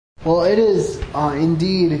Well, it is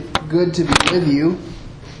indeed good to be with you.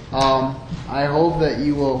 I hope that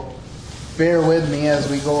you will bear with me as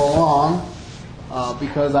we go along,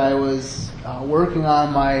 because I was working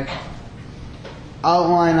on my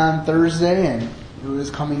outline on Thursday and it was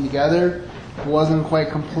coming together. It wasn't quite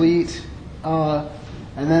complete. And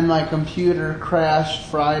then my computer crashed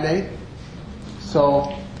Friday.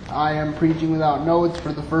 So I am preaching without notes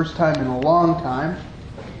for the first time in a long time.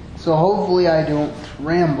 So hopefully I don't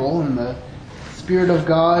ramble and the Spirit of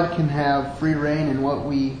God can have free reign in what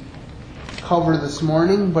we cover this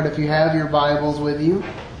morning. But if you have your Bibles with you,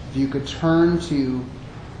 if you could turn to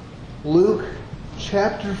Luke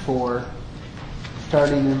chapter 4,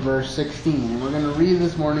 starting in verse 16. And we're going to read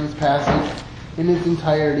this morning's passage in its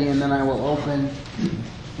entirety, and then I will open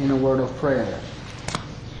in a word of prayer.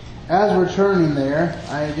 As we're turning there,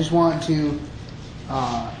 I just want to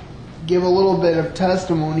give a little bit of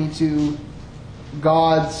testimony to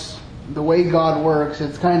the way God works.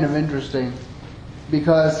 It's kind of interesting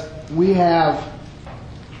because we have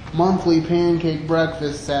monthly pancake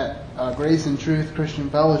breakfasts at Grace and Truth Christian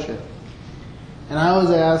Fellowship. And I was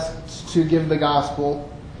asked to give the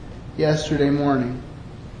gospel yesterday morning.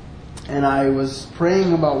 And I was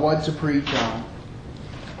praying about what to preach on.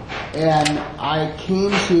 And I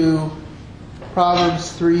came to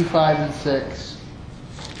Proverbs 3, 5, and 6.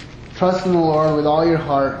 Trust in the Lord with all your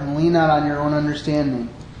heart and lean not on your own understanding.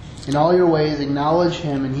 In all your ways acknowledge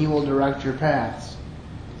Him and He will direct your paths.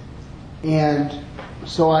 And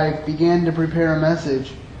so I began to prepare a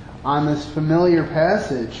message on this familiar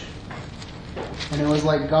passage. And it was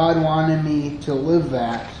like God wanted me to live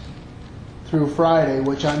that through Friday,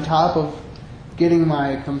 which on top of getting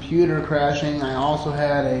my computer crashing, I also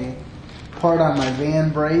had a part on my van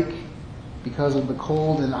break because of the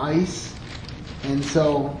cold and ice. And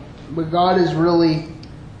so, but God is really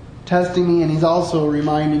testing me, and He's also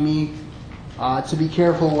reminding me to be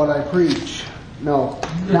careful what I preach. No,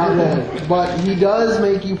 not really. But He does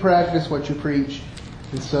make you practice what you preach.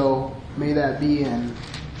 And so, may that be an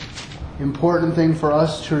important thing for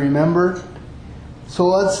us to remember. So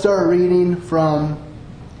let's start reading from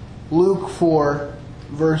Luke 4,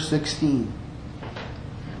 verse 16.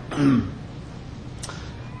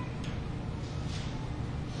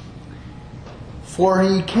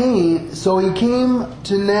 He came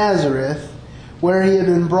to Nazareth, where he had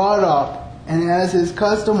been brought up, and as his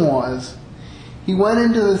custom was, he went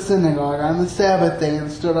into the synagogue on the Sabbath day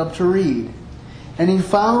and stood up to read. And he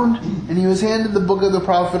was handed the book of the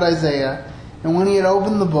prophet Isaiah, and when he had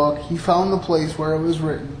opened the book, he found the place where it was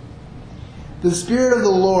written, "The Spirit of the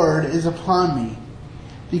Lord is upon me,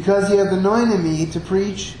 because He hath anointed me to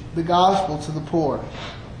preach the gospel to the poor.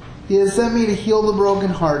 He has sent me to heal the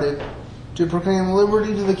brokenhearted, to proclaim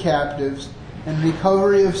liberty to the captives, and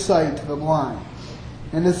recovery of sight to the blind,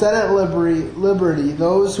 and to set at liberty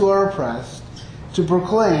those who are oppressed, to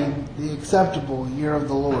proclaim the acceptable year of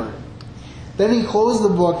the Lord." Then he closed the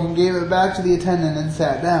book and gave it back to the attendant and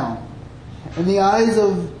sat down. And the eyes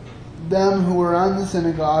of them who were on the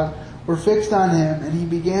synagogue were fixed on him, and he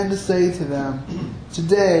began to say to them,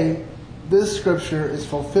 "Today this scripture is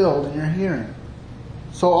fulfilled in your hearing."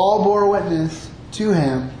 So all bore witness to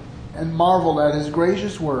him and marveled at his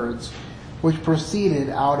gracious words, which proceeded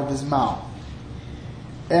out of his mouth.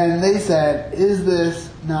 And they said, "Is this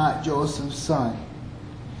not Joseph's son?"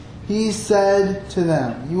 He said to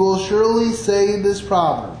them, "You will surely say this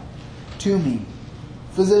proverb to me,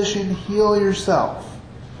 'Physician, heal yourself.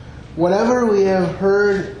 Whatever we have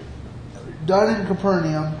heard done in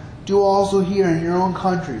Capernaum, do also here in your own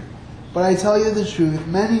country.' But I tell you the truth,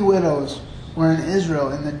 many widows were in Israel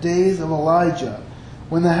in the days of Elijah,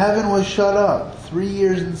 when the heaven was shut up 3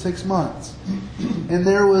 years and 6 months, and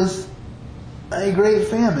there was a great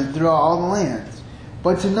famine throughout all the lands.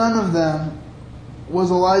 But to none of them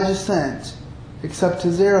was Elijah sent, except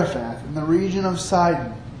to Zarephath in the region of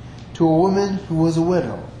Sidon, to a woman who was a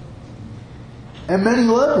widow. And many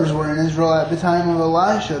lepers were in Israel at the time of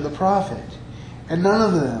Elisha the prophet, and none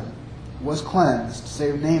of them was cleansed,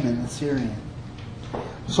 save Naaman the Syrian."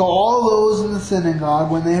 So all those in the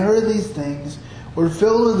synagogue, when they heard these things, were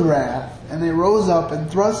filled with wrath, and they rose up and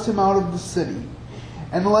thrust him out of the city,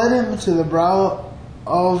 and led him to the brow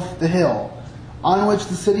of the hill on which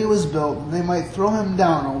the city was built, that they might throw him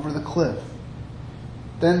down over the cliff.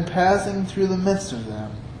 Then passing through the midst of them,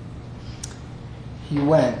 he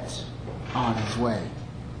went on his way.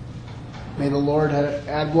 May the Lord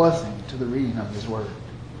add blessing to the reading of His word.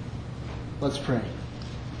 Let's pray.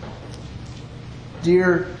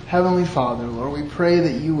 Dear Heavenly Father, Lord, we pray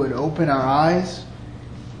that You would open our eyes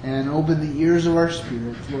and open the ears of our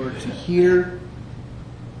spirits, Lord, to hear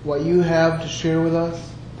what You have to share with us,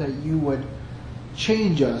 that you would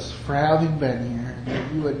change us for having been here, and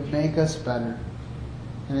that you would make us better,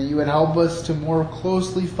 and that you would help us to more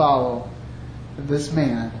closely follow this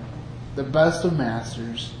man, the best of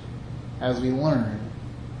masters, as we learn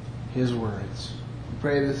his words. We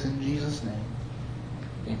pray this in Jesus' name.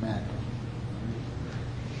 Amen.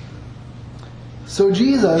 So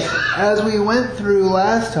Jesus, as we went through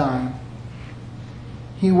last time,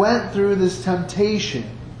 he went through this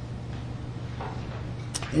temptation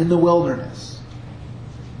in the wilderness.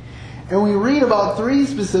 And we read about 3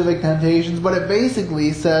 specific temptations, but it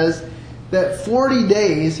basically says that 40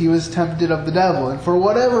 days he was tempted of the devil. And for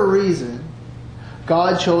whatever reason,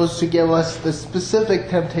 God chose to give us the specific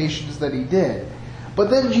temptations that he did. But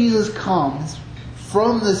then Jesus comes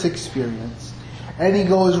from this experience, and he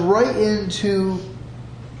goes right into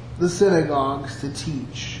the synagogues to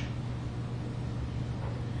teach.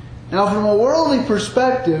 Now, from a worldly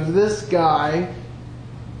perspective, this guy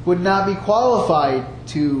would not be qualified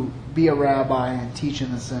to be a rabbi and teach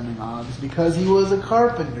in the synagogues because he was a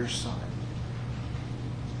carpenter's son.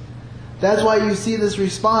 That's why you see this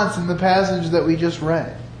response in the passage that we just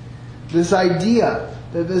read. This idea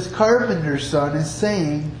that this carpenter's son is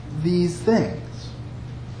saying these things.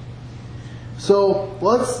 So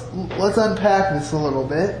let's unpack this a little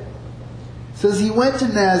bit. It says he went to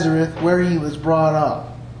Nazareth where he was brought up.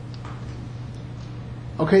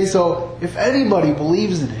 Okay, so if anybody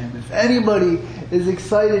believes in him, if anybody is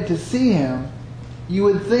excited to see him, you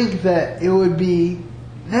would think that it would be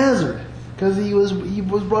Nazareth, because he was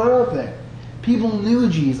brought up there. People knew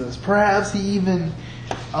Jesus. Perhaps he even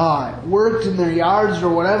worked in their yards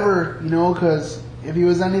or whatever, because if he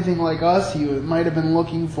was anything like us, he might have been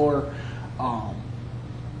looking for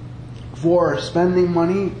spending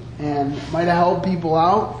money and might have helped people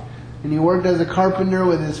out. And he worked as a carpenter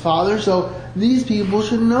with his father, so these people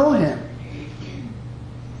should know him.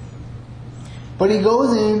 But he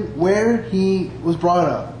goes in where he was brought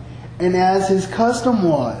up. And as his custom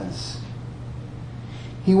was,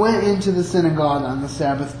 he went into the synagogue on the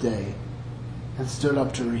Sabbath day and stood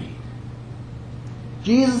up to read.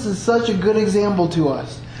 Jesus is such a good example to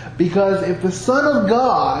us, because if the Son of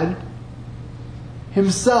God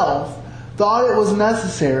himself thought it was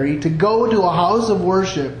necessary to go to a house of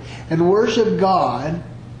worship and worship God,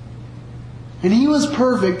 and he was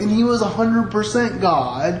perfect and he was 100%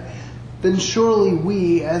 God, then surely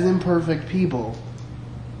we, as imperfect people,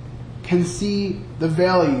 can see the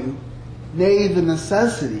value, nay, the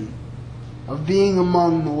necessity of being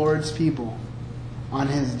among the Lord's people on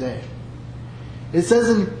his day. It says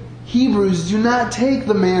in Hebrews, do not take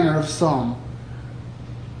the manner of some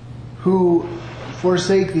who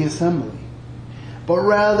forsake the assembly, but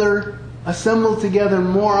rather assemble together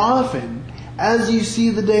more often as you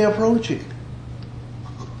see the day approaching.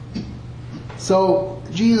 So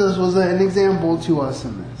Jesus was an example to us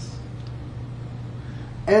in this.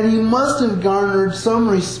 And he must have garnered some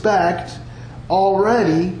respect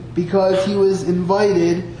already because he was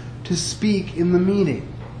invited to speak in the meeting.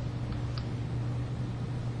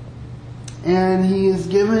 And he is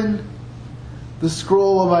given the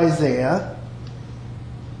scroll of Isaiah,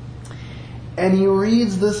 and he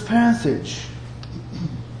reads this passage.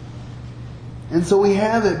 And so we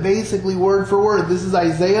have it basically word for word. This is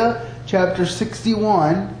Isaiah chapter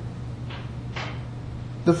 61,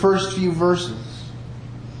 the first few verses.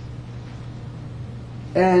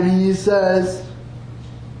 And he says,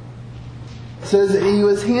 he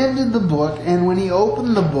was handed the book, and when he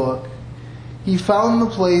opened the book, he found the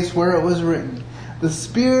place where it was written, the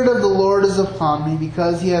Spirit of the Lord is upon me,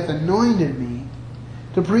 because he hath anointed me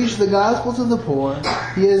to preach the gospel to the poor.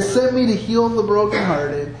 He has sent me to heal the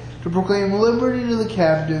brokenhearted, to proclaim liberty to the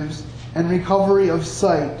captives, and recovery of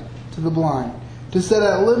sight to the blind, to set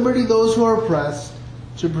at liberty those who are oppressed,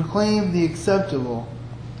 to proclaim the acceptable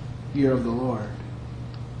year of the Lord.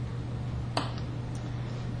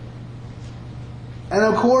 And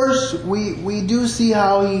of course, we do see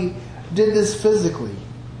how he did this physically,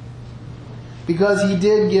 because he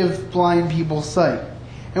did give blind people sight.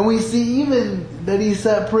 And we see even that he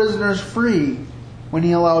set prisoners free when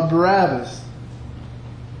he allowed Barabbas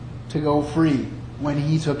to go free when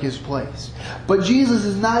he took his place. But Jesus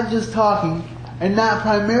is not just talking, and not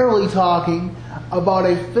primarily talking, about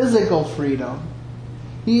a physical freedom.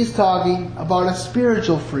 He's talking about a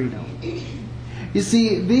spiritual freedom. You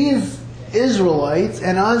see, these Israelites,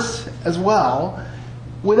 and us as well,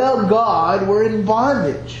 without God, we're in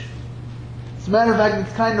bondage. As a matter of fact,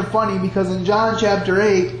 it's kind of funny because in John chapter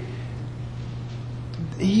 8,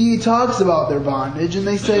 he talks about their bondage, and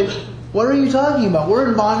they say, what are you talking about? We're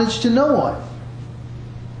in bondage to no one.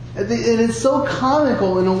 And it's so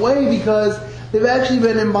comical in a way, because They've actually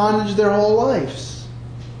been in bondage their whole lives.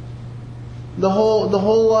 The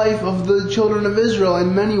whole life of the children of Israel,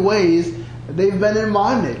 in many ways, they've been in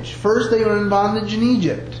bondage. First they were in bondage in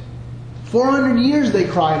Egypt. 400 years they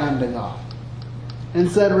cried unto God and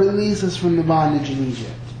said, release us from the bondage in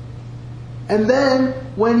Egypt. And then,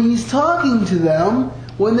 when He's talking to them,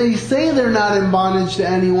 when they say they're not in bondage to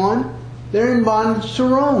anyone, they're in bondage to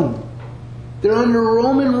Rome. They're under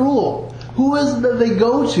Roman rule. Who is it that they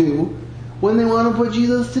go to when they want to put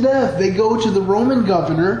Jesus to death? They go to the Roman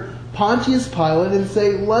governor, Pontius Pilate, and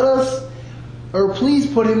say, please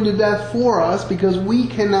put Him to death for us, because we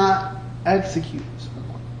cannot execute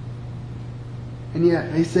someone. And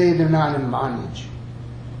yet they say they're not in bondage.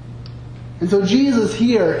 And so Jesus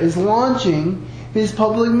here is launching His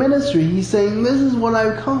public ministry. He's saying, this is what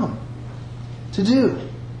I've come to do.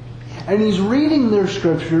 And He's reading their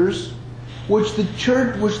scriptures, which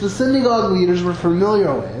the synagogue leaders were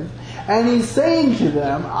familiar with. And He's saying to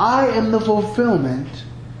them, I am the fulfillment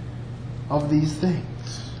of these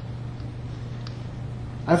things.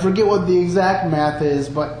 I forget what the exact math is,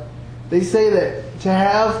 but they say that to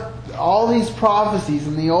have all these prophecies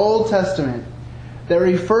in the Old Testament that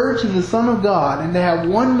refer to the Son of God, and to have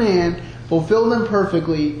one man fulfill them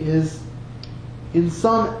perfectly, is in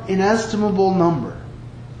some inestimable number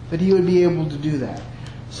that He would be able to do that.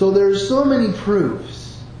 So there's so many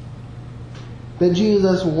proofs that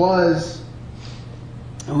Jesus was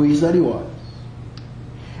who He said He was.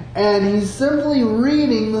 And He's simply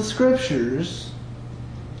reading the scriptures,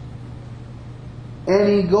 and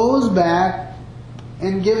He goes back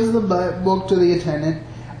and gives the book to the attendant,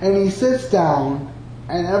 and He sits down,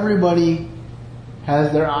 and everybody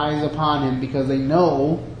has their eyes upon Him because they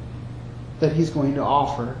know that He's going to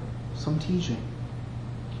offer some teaching.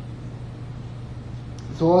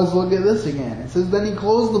 So let's look at this again. It says, then He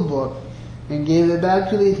closed the book and gave it back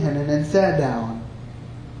to the attendant and sat down.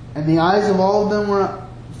 And the eyes of all of them were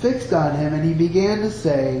fixed on Him, and He began to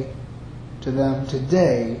say to them,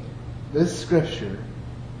 today this scripture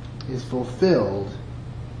is fulfilled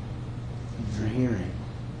in your hearing.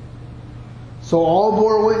 So all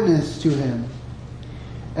bore witness to Him,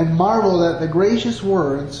 and marveled at the gracious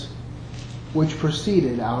words which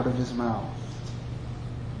proceeded out of His mouth.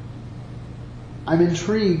 I'm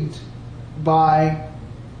intrigued by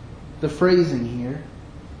the phrasing here.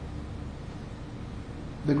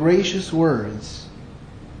 The gracious words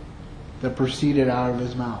that proceeded out of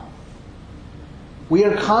His mouth. We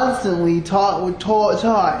are constantly taught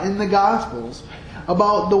in the Gospels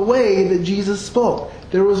about the way that Jesus spoke.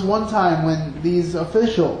 There was one time when these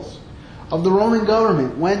officials of the Roman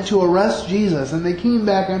government went to arrest Jesus, and they came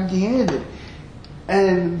back empty-handed.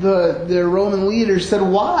 And the Roman leaders said,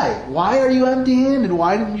 why? Why are you empty-handed?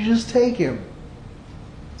 Why didn't you just take Him?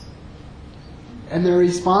 And their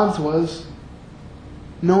response was,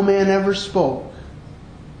 no man ever spoke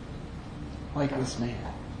like this man.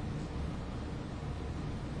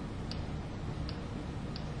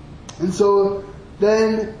 And so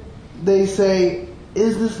then they say,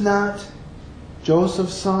 is this not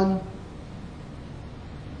Joseph's son?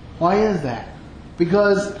 Why is that?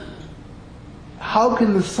 Because how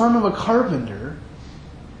can the son of a carpenter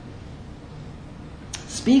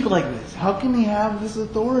speak like this? How can he have this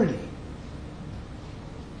authority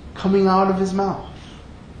coming out of his mouth?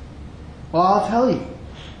 Well, I'll tell you.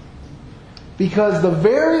 Because the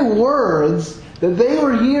very words that they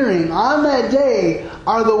were hearing on that day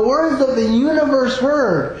are the words that the universe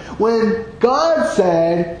heard when God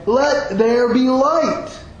said, let there be light.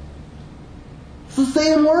 It's the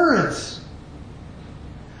same words.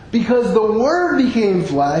 Because the Word became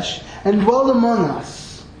flesh and dwelt among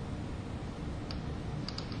us.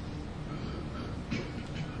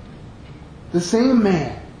 The same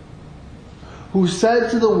man who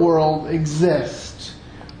said to the world, exist,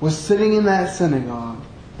 was sitting in that synagogue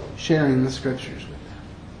sharing the scriptures with them.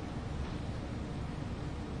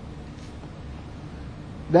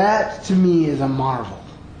 That, to me, is a marvel.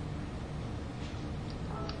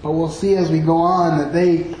 But we'll see as we go on that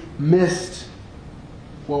they missed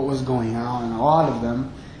what was going on, a lot of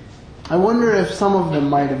them. I wonder if some of them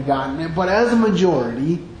might have gotten it, but as a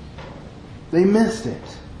majority, they missed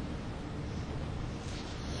it.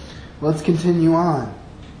 Let's continue on.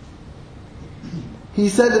 He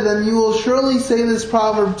said to them, you will surely say this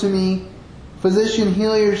proverb to me, physician,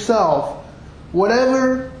 heal yourself.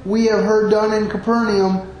 Whatever we have heard done in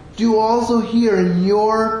Capernaum, do also here in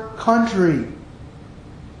your country.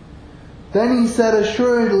 Then He said,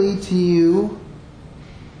 assuredly I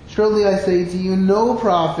say to you, no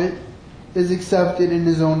prophet is accepted in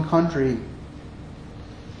his own country.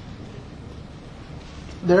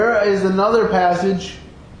 There is another passage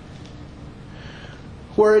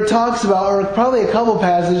where it talks about, or probably a couple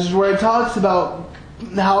passages where it talks about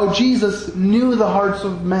how Jesus knew the hearts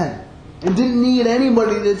of men and didn't need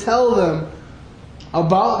anybody to tell them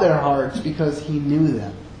about their hearts because He knew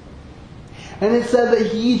them. And it said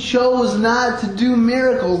that He chose not to do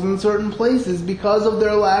miracles in certain places because of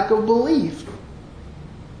their lack of belief.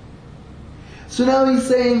 So now He's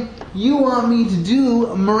saying, you want me to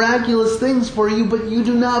do miraculous things for you, but you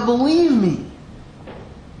do not believe me.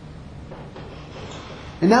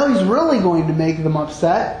 And now He's really going to make them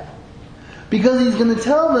upset, because He's going to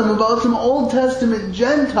tell them about some Old Testament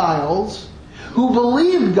Gentiles who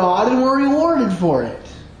believed God and were rewarded for it.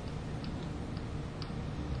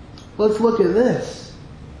 Let's look at this.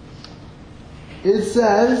 It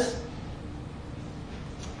says,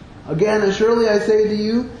 again, surely I say to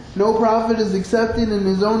you, no prophet is accepted in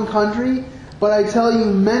his own country, but I tell you,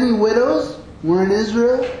 many widows were in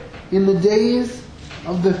Israel in the days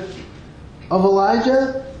of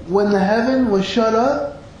Elijah, when the heaven was shut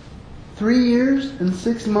up 3 years and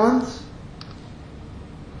 6 months,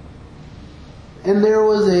 and there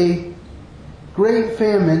was a great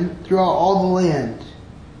famine throughout all the land.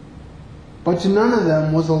 But to none of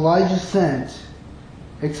them was Elijah sent,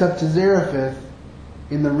 except to Zarephath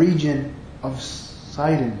in the region of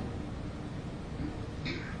Sidon,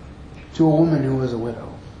 to a woman who was a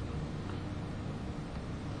widow.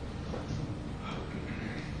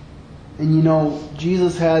 And you know,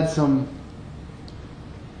 Jesus had some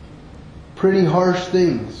pretty harsh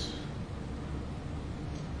things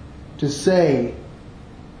to say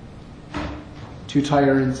to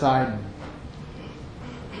Tyre and Sidon.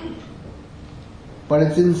 But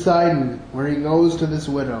it's in Sidon where He goes to this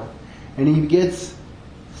widow, and He gets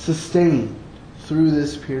sustained through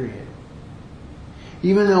this period.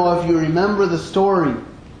 Even though, if you remember the story,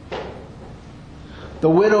 the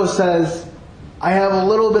widow says, I have a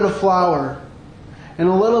little bit of flour and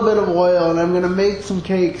a little bit of oil, and I'm going to make some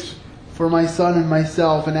cakes for my son and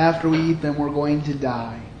myself, and after we eat them, we're going to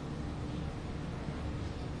die.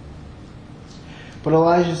 But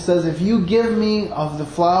Elijah says, if you give me of the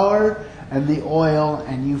flour and the oil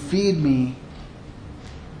and you feed me,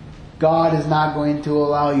 God is not going to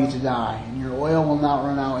allow you to die, and your oil will not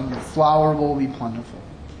run out, and your flour will be plentiful.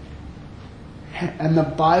 And the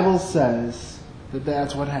Bible says that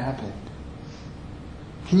that's what happened.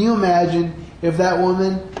 Can you imagine if that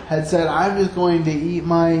woman had said, I'm just going to eat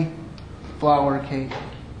my flour cake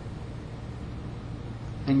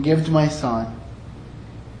and give to my son,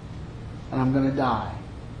 and I'm going to die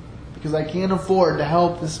because I can't afford to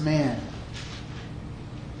help this man.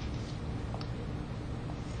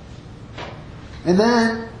 And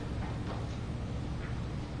then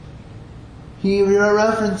he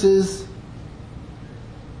references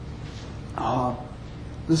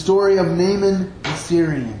the story of Naaman the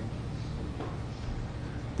Syrian.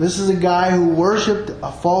 This is a guy who worshipped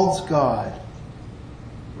a false god,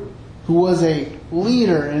 who was a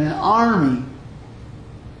leader in an army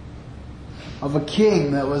of a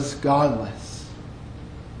king that was godless.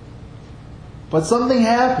 But something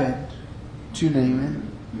happened to Naaman.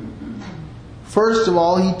 First of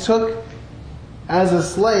all, he took as a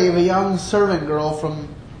slave a young servant girl from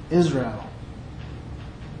Israel.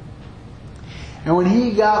 And when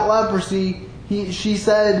he got leprosy, she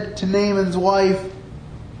said to Naaman's wife,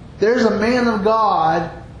 there's a man of God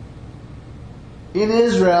in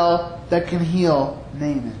Israel that can heal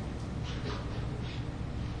Naaman.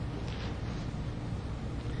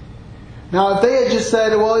 Now, if they had just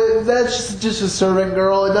said, well, that's just a servant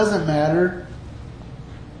girl, it doesn't matter,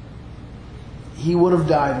 he would have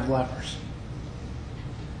died of leprosy.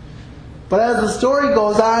 But as the story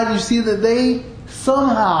goes on, you see that they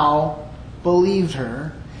somehow believed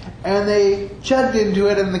her, and they checked into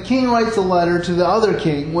it, and the king writes a letter to the other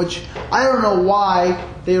king, which I don't know why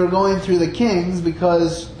they were going through the kings,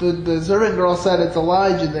 because the servant girl said it's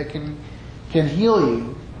Elijah that can heal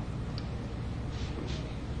you.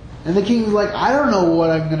 And the king's like, I don't know what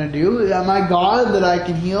I'm going to do. Am I God that I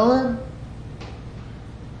can heal him?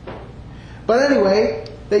 But anyway,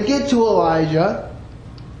 they get to Elijah,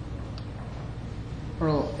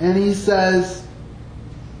 and he says,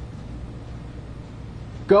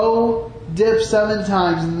 go dip 7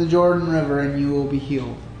 times in the Jordan River and you will be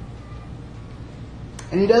healed.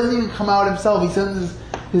 And he doesn't even come out himself. He sends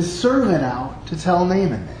his servant out to tell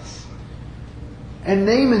Naaman this. And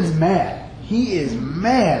Naaman's mad. He is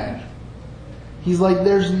mad. He's like,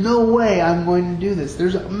 there's no way I'm going to do this.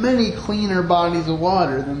 There's many cleaner bodies of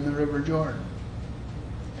water than the River Jordan.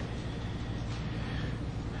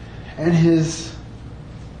 And his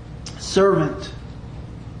servant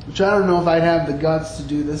Which I don't know if I'd have the guts to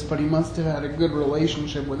do this, but he must have had a good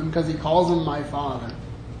relationship with him because he calls him my father.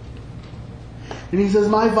 And he says,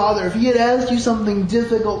 my father, if he had asked you something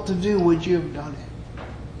difficult to do, would you have done it?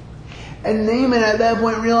 And Naaman at that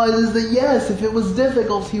point realizes that yes, if it was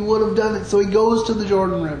difficult, he would have done it. So he goes to the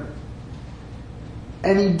Jordan River.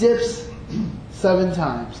 And he dips 7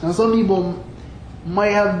 times. Now some people might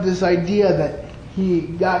have this idea that he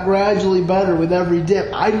got gradually better with every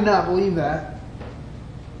dip. I do not believe that.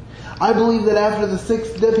 I believe that after the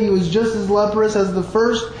 6th dip he was just as leprous as the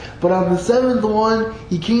first, but on the 7th one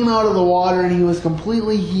he came out of the water and he was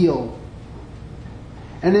completely healed.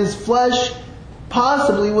 And his flesh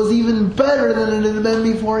possibly was even better than it had been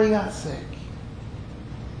before he got sick.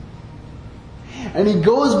 And he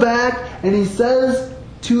goes back and he says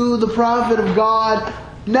to the prophet of God,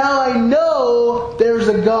 now I know there's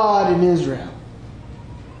a God in Israel.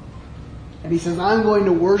 And he says, I'm going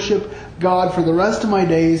to worship God for the rest of my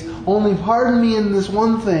days. Only pardon me in this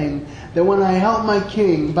one thing, that when I help my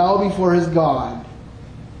king bow before his God,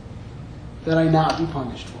 that I not be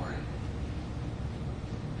punished for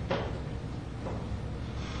it.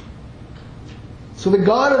 So the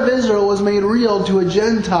God of Israel was made real to a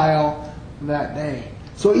Gentile that day.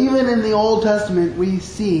 So even in the Old Testament we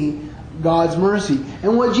see God's mercy.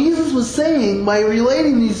 And what Jesus was saying by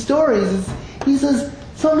relating these stories is, he says,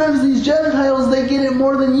 sometimes these Gentiles, they get it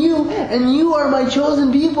more than you, and you are my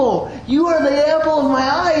chosen people. You are the apple of my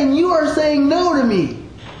eye, and you are saying no to me.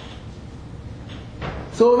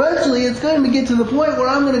 So eventually it's going to get to the point where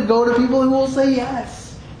I'm going to go to people who will say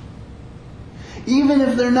yes. Even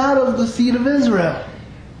if they're not of the seed of Israel.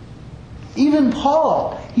 Even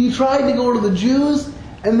Paul, he tried to go to the Jews,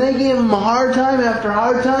 and they gave him a hard time after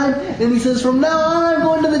hard time, and he says, from now on I'm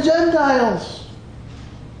going to the Gentiles.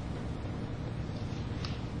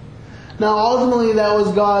 Now, ultimately, that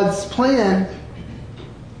was God's plan.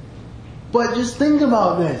 But just think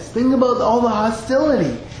about this. Think about all the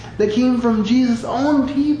hostility that came from Jesus' own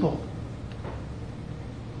people.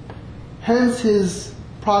 Hence his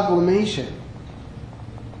proclamation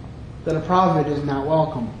that a prophet is not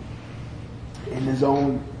welcome in his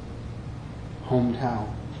own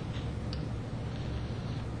hometown.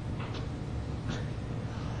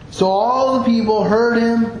 So all the people heard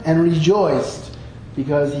him and rejoiced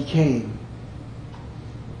because he came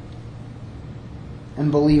and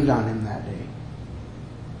believed on him that day.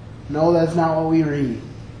 No, that's not what we read.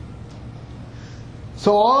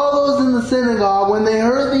 So all those in the synagogue, when they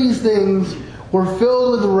heard these things, were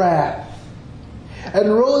filled with wrath,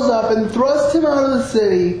 and rose up and thrust him out of the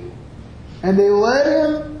city, and they led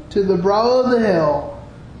him to the brow of the hill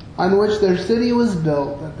on which their city was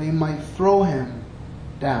built, that they might throw him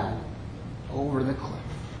down over the cliff.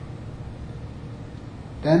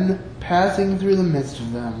 Then, passing through the midst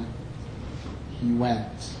of them, he went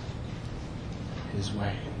his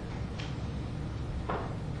way.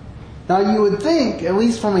 Now you would think, at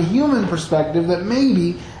least from a human perspective, that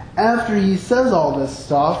maybe after he says all this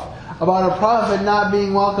stuff about a prophet not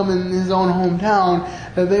being welcome in his own hometown,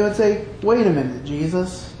 that they would say, wait a minute,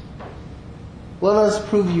 Jesus, let us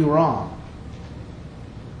prove you wrong.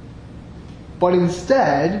 But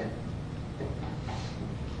instead,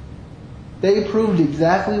 they proved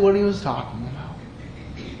exactly what he was talking about.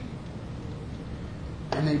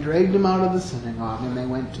 And they dragged him out of the synagogue and they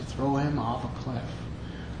went to throw him off a cliff.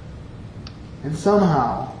 And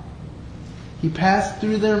somehow, he passed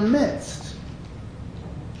through their midst.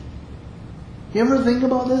 You ever think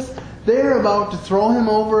about this? They're about to throw him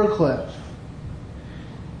over a cliff.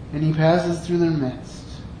 And he passes through their midst.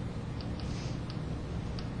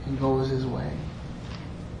 And goes his way.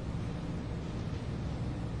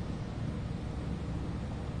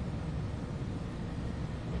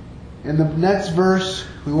 In the next verse,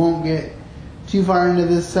 we won't get too far into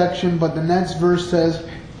this section, but the next verse says,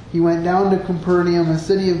 he went down to Capernaum, a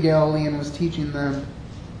city of Galilee, and was teaching them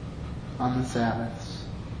on the Sabbaths.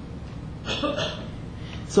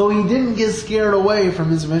 So he didn't get scared away from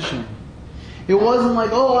his mission. It wasn't like,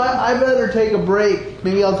 oh, I better take a break.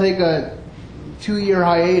 Maybe I'll take a 2-year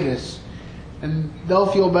hiatus, and they'll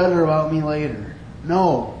feel better about me later.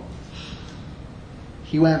 No.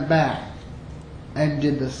 He went back and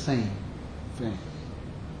did the same thing.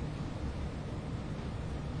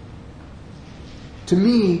 To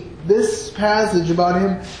me, this passage about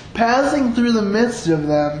him passing through the midst of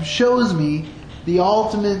them shows me the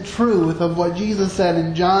ultimate truth of what Jesus said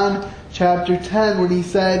in John chapter 10 when he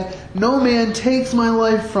said, no man takes my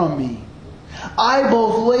life from me. I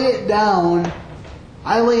both lay it down,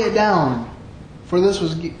 for this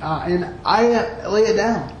was, and I lay it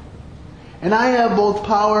down. And I have both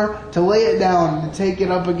power to lay it down and to take it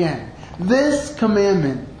up again. This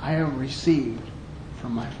commandment I have received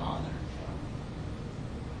from my Father.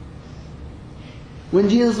 When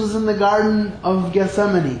Jesus was in the Garden of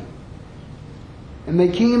Gethsemane, and they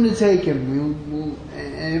came to take him,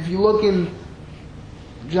 and if you look in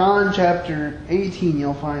John chapter 18,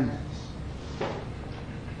 you'll find this.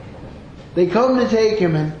 They come to take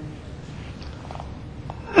him, and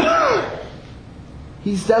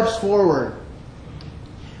he steps forward,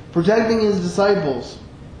 protecting his disciples,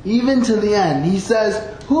 even to the end. He says,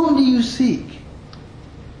 "Whom do you seek?"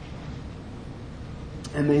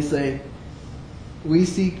 And they say, "We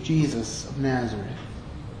seek Jesus of Nazareth."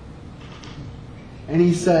 And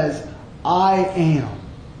he says, "I am."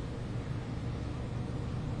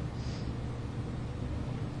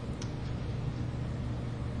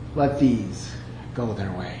 Let these go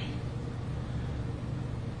their way.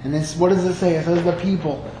 And this, what does it say? It says the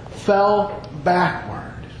people fell backward.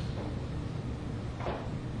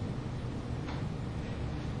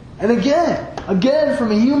 And again,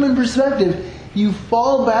 from a human perspective, you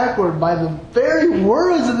fall backward by the very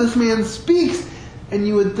words that this man speaks, and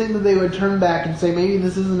you would think that they would turn back and say, maybe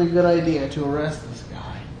this isn't a good idea to arrest this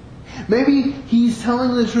guy. Maybe he's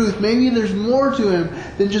telling the truth. Maybe there's more to him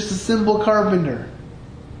than just a simple carpenter.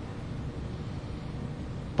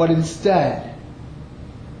 But instead,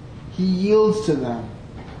 he yields to them,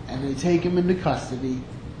 and they take him into custody,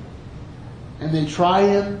 and they try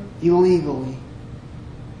him illegally,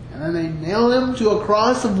 and then they nail him to a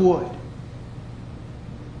cross of wood.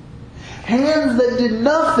 Hands that did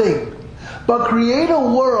nothing but create a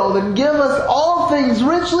world and give us all things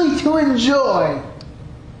richly to enjoy,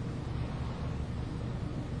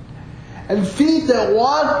 and feet that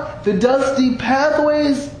walk the dusty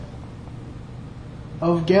pathways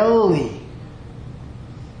of Galilee,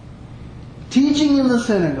 teaching in the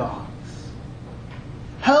synagogues,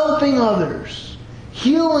 helping others,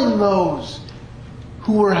 healing those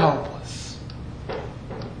who were helpless.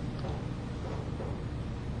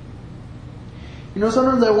 You know,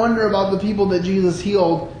 sometimes I wonder about the people that Jesus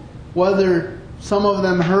healed, whether some of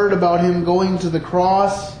them heard about him going to the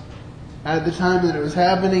cross at the time that it was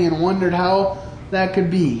happening and wondered how that could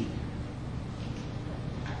be.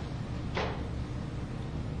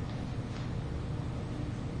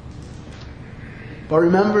 But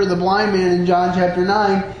remember the blind man in John chapter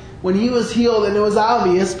 9, when he was healed, and it was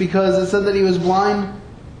obvious because it said that he was blind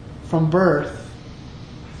from birth.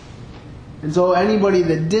 And so anybody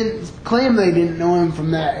that didn't claim they didn't know him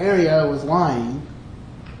from that area was lying.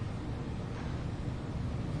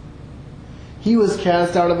 He was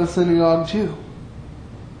cast out of the synagogue too.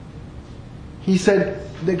 He said,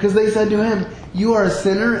 because they said to him, "You are a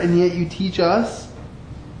sinner and yet you teach us?"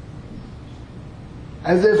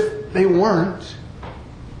 As if they weren't.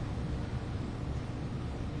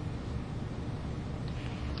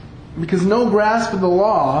 Because no grasp of the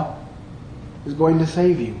law is going to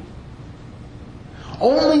save you.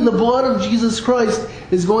 Only the blood of Jesus Christ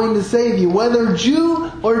is going to save you. Whether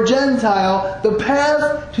Jew or Gentile, the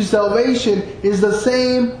path to salvation is the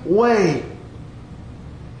same way.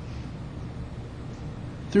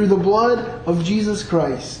 Through the blood of Jesus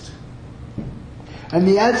Christ. And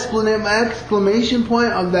the exclamation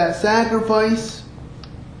point of that sacrifice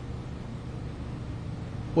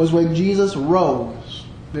was when Jesus rose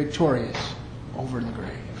victorious over the grave.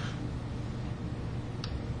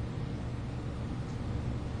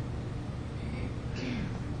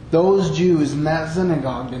 Those Jews in that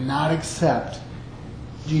synagogue did not accept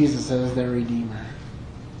Jesus as their Redeemer.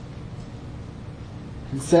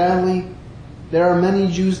 And sadly, there are many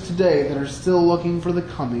Jews today that are still looking for the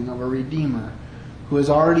coming of a Redeemer who has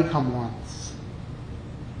already come once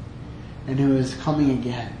and who is coming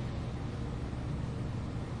again.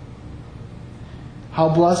 How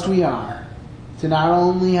blessed we are to not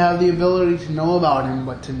only have the ability to know about Him,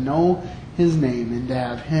 but to know His name and to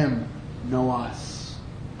have Him know us.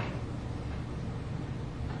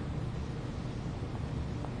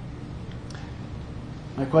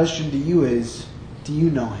 My question to you is, do you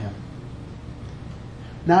know Him?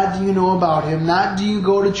 Not do you know about Him, not do you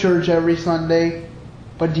go to church every Sunday,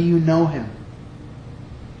 but do you know Him?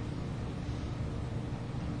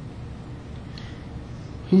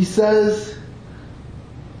 He says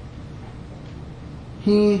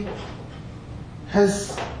He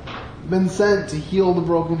has been sent to heal the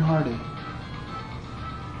brokenhearted.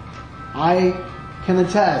 I can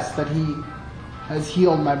attest that He has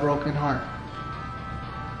healed my broken heart.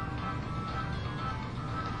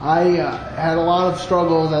 I had a lot of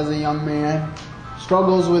struggles as a young man.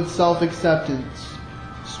 Struggles with self-acceptance.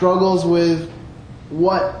 Struggles with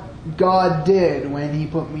what God did when He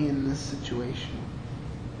put me in this situation.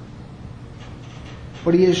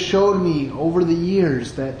 But He has showed me over the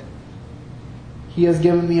years that He has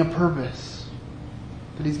given me a purpose,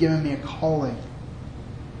 that He's given me a calling.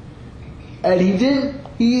 And He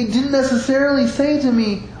didn't necessarily say to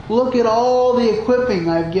me, look at all the equipping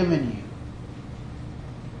I've given you.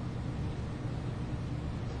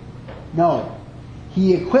 No.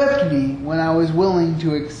 He equipped me when I was willing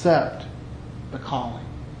to accept the calling.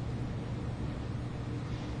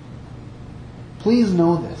 Please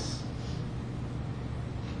know this.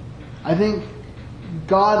 I think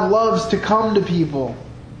God loves to come to people.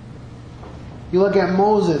 You look at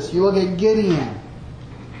Moses, you look at Gideon,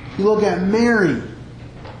 you look at Mary.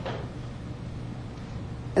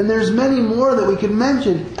 And there's many more that we could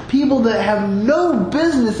mention. People that have no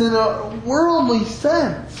business in a worldly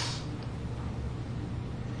sense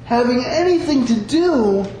having anything to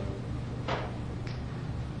do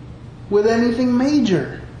with anything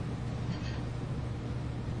major.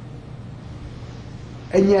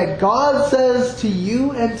 And yet God says to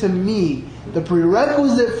you and to me, the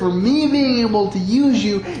prerequisite for me being able to use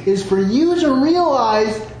you is for you to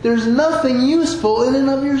realize there's nothing useful in and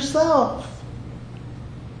of yourself.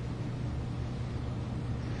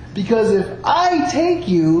 Because if I take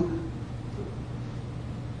you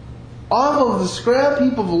off of the scrap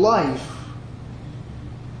heap of life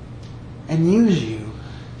and use you,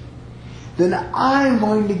 then I'm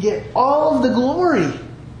going to get all of the glory.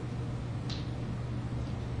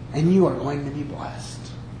 And you are going to be blessed.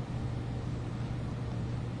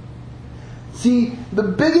 See, the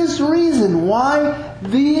biggest reason why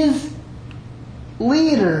these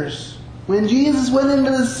leaders, when Jesus went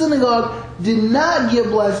into the synagogue, did not get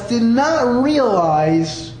blessed, did not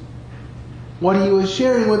realize what He was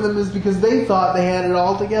sharing with them, is because they thought they had it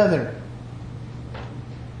all together.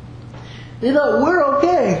 They thought, we're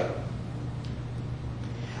okay.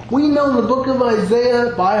 We know the book of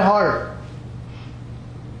Isaiah by heart.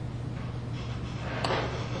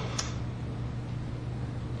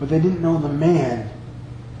 But they didn't know the man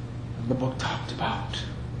that the book talked about.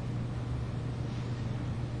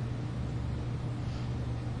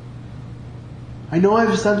 I know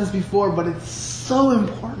I've said this before, but it's so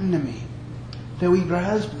important to me that we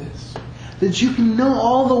grasp this. That you can know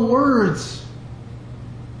all the words.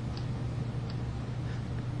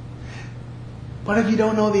 But if you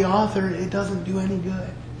don't know the author, it doesn't do any good.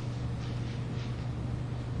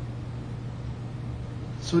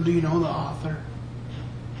 So do you know the author?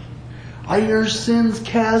 Are your sins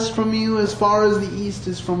cast from you as far as the east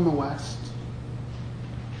is from the west?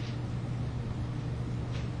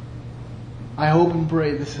 I hope and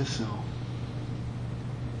pray this is so.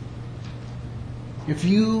 If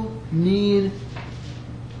you need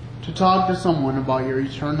to talk to someone about your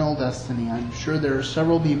eternal destiny, I'm sure there are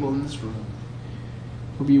several people in this room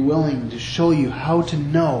who will be willing to show you how to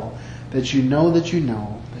know that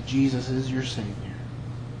Jesus is your Savior.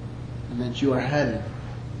 And that you are headed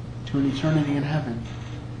to an eternity in heaven.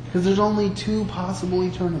 Because there's only two possible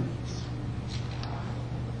eternities.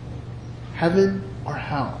 Heaven or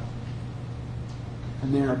hell.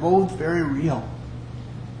 And they are both very real.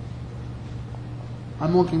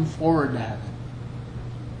 I'm looking forward to heaven.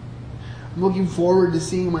 I'm looking forward to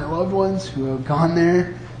seeing my loved ones who have gone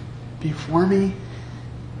there before me.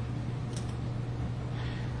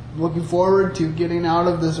 I'm looking forward to getting out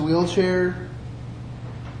of this wheelchair.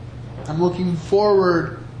 I'm looking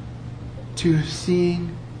forward to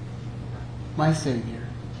seeing my Savior.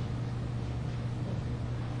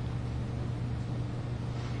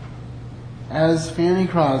 As Fanny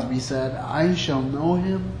Crosby said, I shall know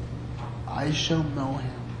Him, I shall know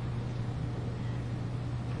Him.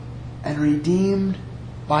 And redeemed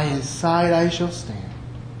by His side I shall stand.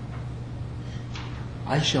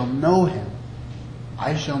 I shall know Him,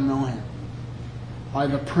 I shall know Him by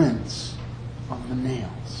the prints of the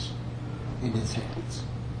nails in His hands.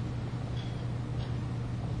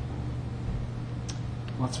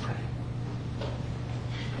 Let's pray.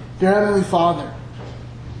 Dear Heavenly Father,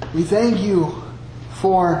 we thank You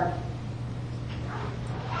for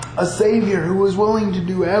a Savior who was willing to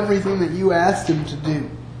do everything that You asked Him to do.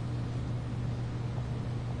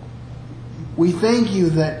 We thank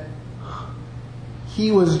You that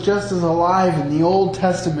He was just as alive in the Old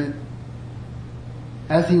Testament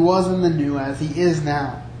as He was in the New, as He is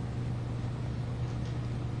now.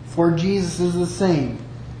 For Jesus is the same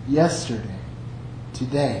yesterday,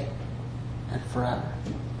 today, and forever.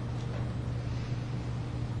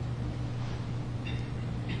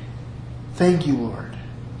 Thank You, Lord,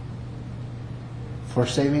 for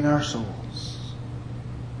saving our souls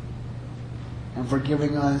and for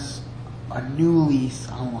giving us a new lease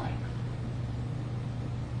on life.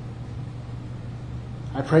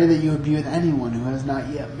 I pray that you would be with anyone who has not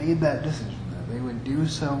yet made that decision, that they would do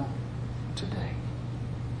so today.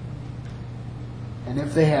 And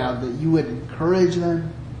if they have, that you would encourage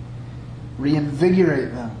them,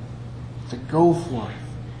 reinvigorate them to go forth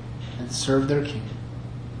and serve their King.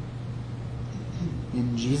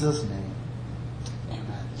 In Jesus' name.